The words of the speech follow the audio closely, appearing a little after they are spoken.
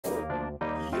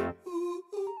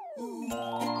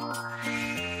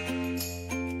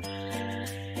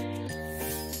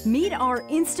Meet our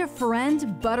Insta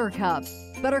friend, Buttercup.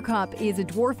 Buttercup is a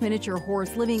dwarf miniature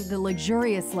horse living the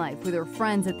luxurious life with her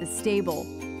friends at the stable.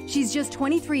 She's just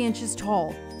 23 inches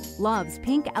tall, loves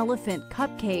pink elephant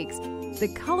cupcakes,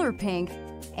 the color pink,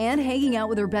 and hanging out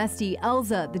with her bestie,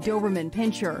 Elsa, the Doberman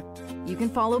Pinscher. You can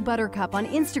follow Buttercup on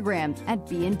Instagram at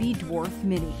B&B Dwarf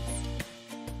Minis.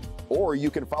 Or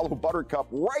you can follow Buttercup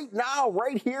right now,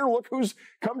 right here. Look who's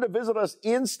come to visit us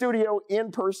in studio,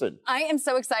 in person. I am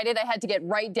so excited. I had to get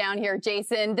right down here,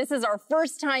 Jason. This is our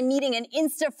first time meeting an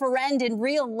Insta friend in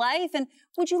real life. And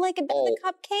would you like a bit of the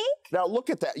cupcake? Now look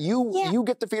at that. You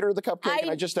get to feed her the cupcake,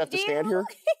 and I just have to stand here?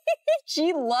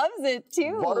 She loves it,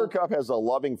 too. Buttercup has a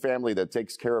loving family that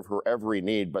takes care of her every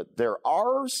need, but there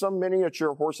are some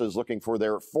miniature horses looking for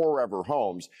their forever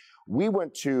homes. We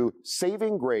went to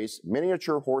Saving Grace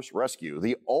Miniature Horse Rescue,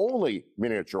 the only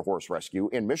miniature horse rescue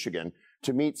in Michigan,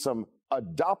 to meet some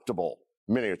adoptable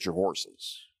miniature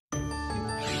horses.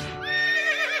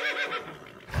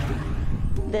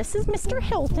 This is Mr.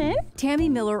 Hilton. Tammy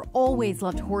Miller always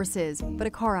loved horses, but a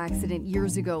car accident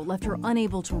years ago left her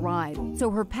unable to ride. So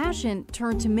her passion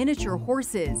turned to miniature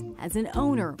horses as an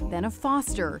owner, then a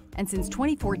foster, and since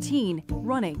 2014,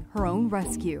 running her own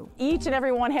rescue. Each and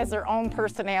every one has their own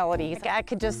personalities. I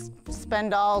could just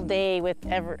spend all day with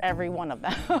every one of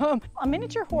them. A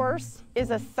miniature horse is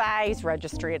a size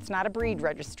registry. It's not a breed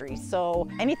registry. So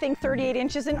anything 38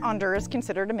 inches and under is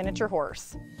considered a miniature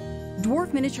horse.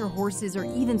 Dwarf miniature horses are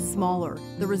even smaller,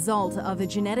 the result of a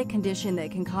genetic condition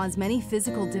that can cause many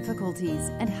physical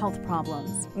difficulties and health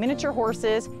problems. Miniature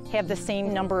horses have the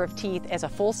same number of teeth as a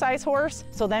full-size horse,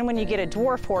 so then when you get a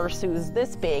dwarf horse who's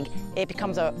this big, it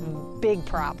becomes a big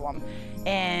problem.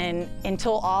 And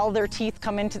until all their teeth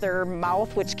come into their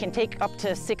mouth, which can take up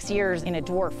to 6 years in a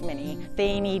dwarf mini,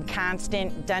 they need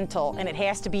constant dental, and it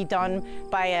has to be done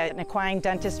by an equine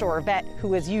dentist or a vet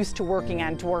who is used to working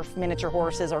on dwarf miniature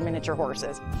horses or miniature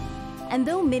horses. And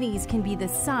though minis can be the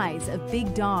size of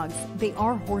big dogs, they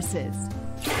are horses.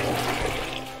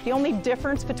 The only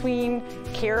difference between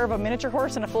care of a miniature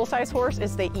horse and a full-size horse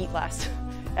is they eat less.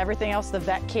 Everything else, the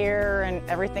vet care and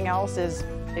everything else is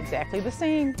exactly the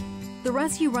same. The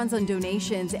rescue runs on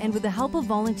donations and with the help of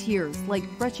volunteers like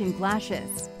Gretchen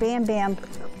Glacius. Bam Bam,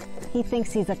 he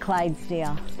thinks he's a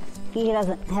Clydesdale. He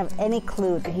doesn't have any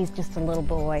clue that he's just a little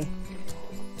boy.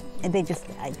 And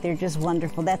they're just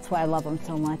wonderful. That's why I love them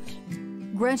so much.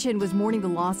 Gretchen was mourning the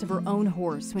loss of her own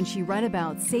horse when she read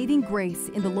about Saving Grace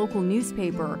in the local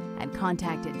newspaper and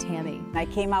contacted Tammy. I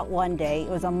came out one day, it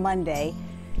was a Monday,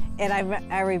 and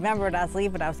I remembered I was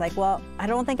leaving. I was like, well, I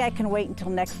don't think I can wait until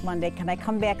next Monday. Can I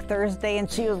come back Thursday? And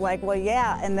she was like, well,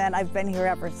 yeah. And then I've been here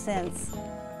ever since.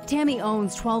 Tammy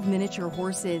owns 12 miniature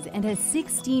horses and has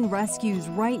 16 rescues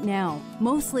right now,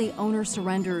 mostly owner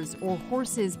surrenders or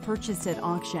horses purchased at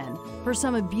auction. For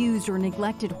some abused or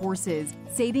neglected horses,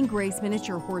 Saving Grace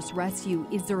Miniature Horse Rescue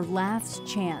is their last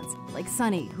chance, like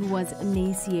Sonny, who was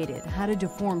emaciated, had a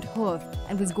deformed hoof,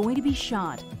 and was going to be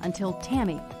shot until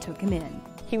Tammy took him in.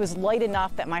 He was light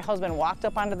enough that my husband walked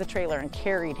up onto the trailer and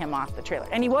carried him off the trailer.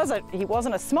 And he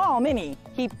wasn't a small mini.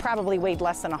 He probably weighed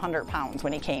less than 100 pounds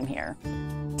when he came here.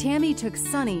 Tammy took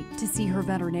Sonny to see her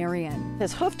veterinarian.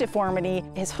 His hoof deformity,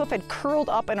 his hoof had curled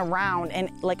up and around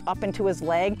and like up into his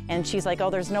leg, and she's like, oh,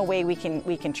 there's no way we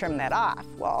can trim that off.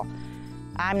 Well,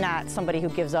 I'm not somebody who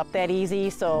gives up that easy,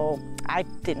 so I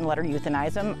didn't let her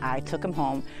euthanize him. I took him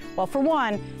home. Well, for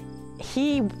one,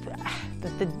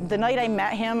 the night I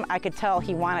met him, I could tell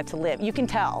he wanted to live. You can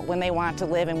tell when they want to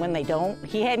live and when they don't.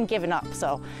 He hadn't given up,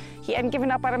 so he hadn't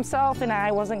given up on himself, and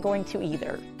I wasn't going to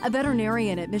either. A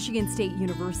veterinarian at Michigan State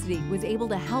University was able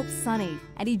to help Sonny,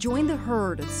 and he joined the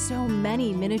herd of so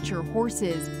many miniature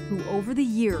horses who over the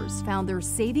years found their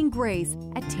saving grace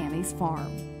at Tammy's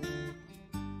farm.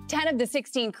 10 of the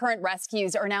 16 current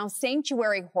rescues are now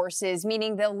sanctuary horses,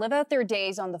 meaning they'll live out their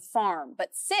days on the farm. But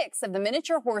 6 of the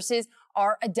miniature horses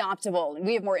are adoptable. And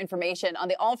we have more information on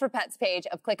the All for Pets page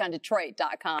of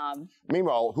clickondetroit.com.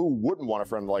 Meanwhile, who wouldn't want a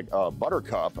friend like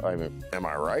Buttercup? I mean, am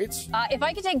I right? If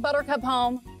I could take Buttercup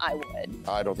home, I would.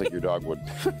 I don't think your dog would.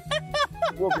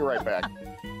 We'll be right back.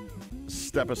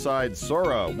 Step aside,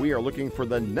 Sora. We are looking for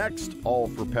the next All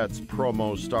for Pets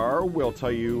promo star. We'll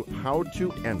tell you how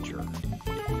to enter.